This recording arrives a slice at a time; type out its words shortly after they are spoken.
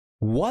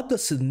What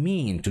does it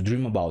mean to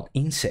dream about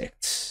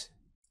insects?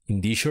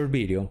 In this short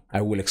video, I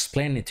will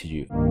explain it to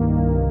you.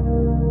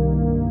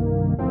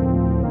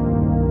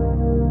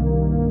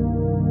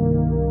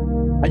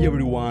 Hi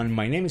everyone,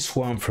 my name is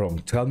Juan from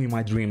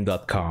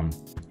tellmemydream.com,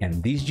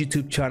 and this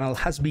YouTube channel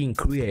has been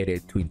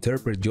created to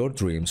interpret your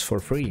dreams for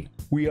free.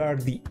 We are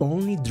the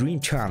only dream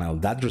channel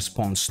that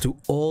responds to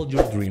all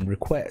your dream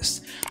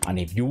requests, and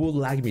if you would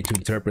like me to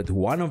interpret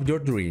one of your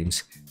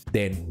dreams,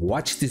 then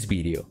watch this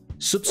video,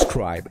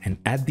 subscribe, and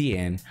at the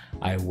end,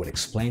 I will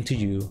explain to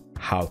you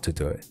how to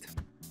do it.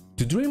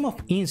 To dream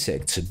of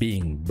insects,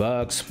 being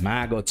bugs,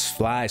 maggots,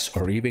 flies,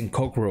 or even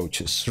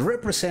cockroaches,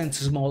 represents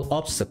small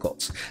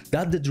obstacles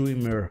that the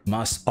dreamer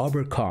must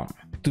overcome.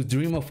 To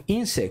dream of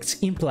insects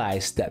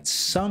implies that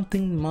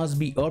something must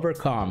be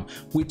overcome,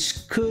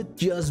 which could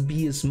just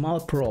be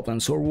small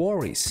problems or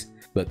worries.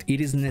 But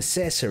it is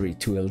necessary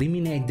to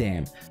eliminate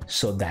them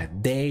so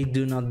that they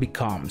do not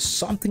become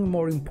something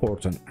more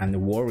important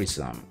and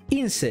worrisome.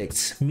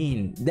 Insects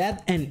mean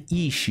that an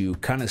issue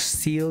can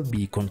still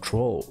be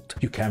controlled.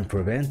 You can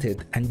prevent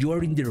it, and you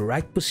are in the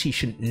right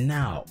position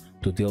now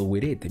to deal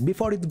with it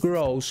before it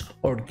grows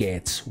or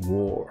gets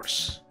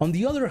worse. On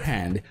the other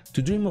hand,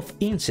 to dream of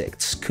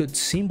insects could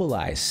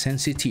symbolize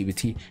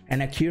sensitivity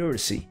and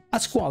accuracy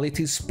as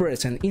qualities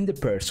present in the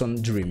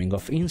person dreaming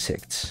of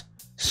insects.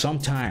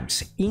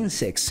 Sometimes,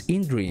 insects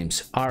in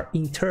dreams are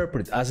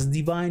interpreted as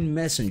divine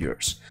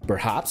messengers.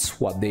 Perhaps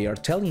what they are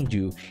telling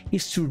you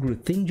is to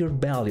rethink your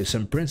values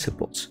and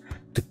principles,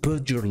 to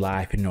put your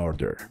life in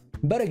order.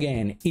 But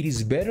again, it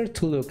is better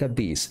to look at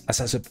this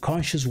as a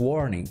subconscious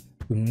warning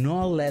to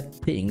not let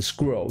things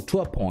grow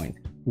to a point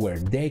where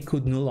they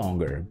could no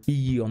longer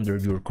be under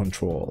your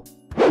control.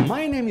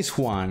 My name is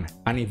Juan,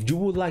 and if you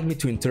would like me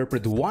to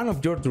interpret one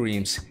of your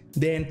dreams,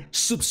 then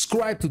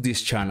subscribe to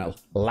this channel,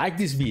 like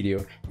this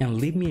video, and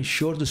leave me a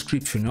short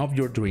description of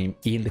your dream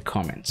in the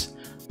comments.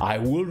 I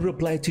will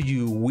reply to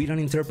you with an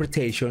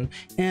interpretation,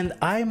 and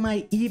I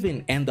might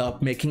even end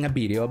up making a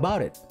video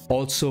about it.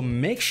 Also,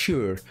 make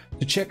sure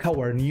to check out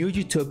our new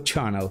YouTube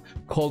channel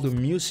called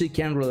Music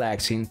and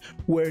Relaxing,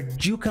 where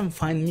you can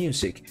find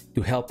music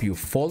to help you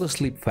fall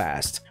asleep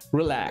fast,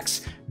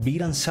 relax,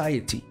 beat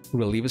anxiety,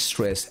 relieve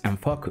stress, and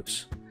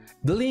focus.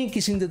 The link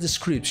is in the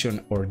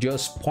description, or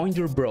just point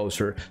your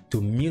browser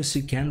to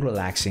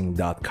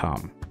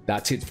musicandrelaxing.com.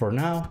 That's it for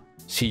now.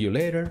 See you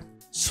later,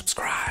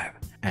 subscribe,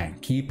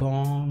 and keep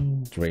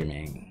on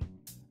dreaming.